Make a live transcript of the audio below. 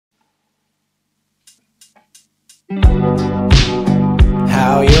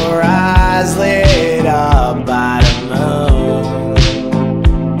How your eyes lit up by the moon,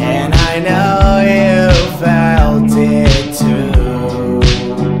 and I know you felt it too.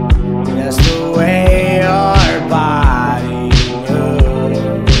 Just the way your body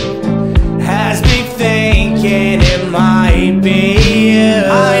moves has me thinking it might be you.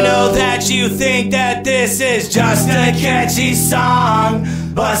 I know that you think that this is just a catchy song,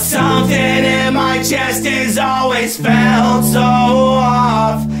 but something in my chest is always felt so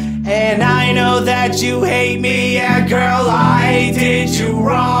off. And I know that you hate me, yeah girl, I did you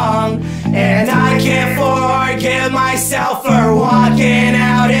wrong. And I can't forgive myself for walking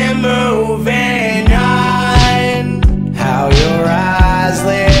out and moving on. How your eyes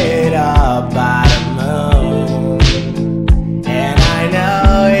lit up by the moon, and I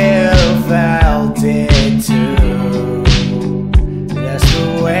know you felt it too. Just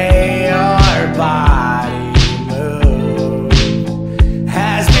the way your body moves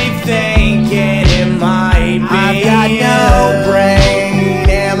has me thinking it might be. I've got no brain,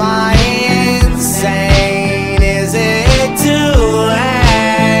 am I insane? Is it too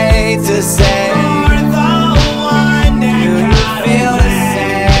late to say you're the one that feel the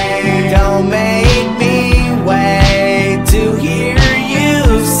same? Don't make me wait to hear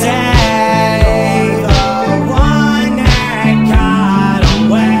you say the one that got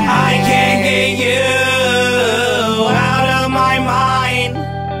away. I can't get you out of my mind,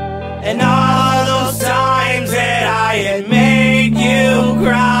 and all those times that I had made you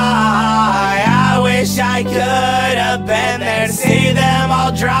cry. I wish I could have been there to see them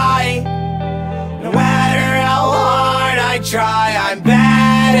all dry. No matter how hard I try, I'm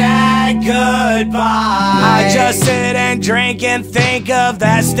bad at goodbye. I just sit and drink and think of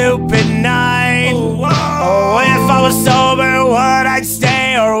that stupid night. Oh, if I was sober, would I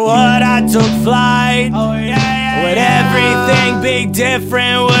stay or would I took flight? Would everything be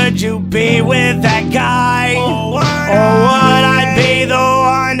different? Would you be with that guy? Or would I be the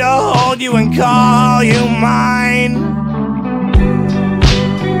one to hold you and call you mine?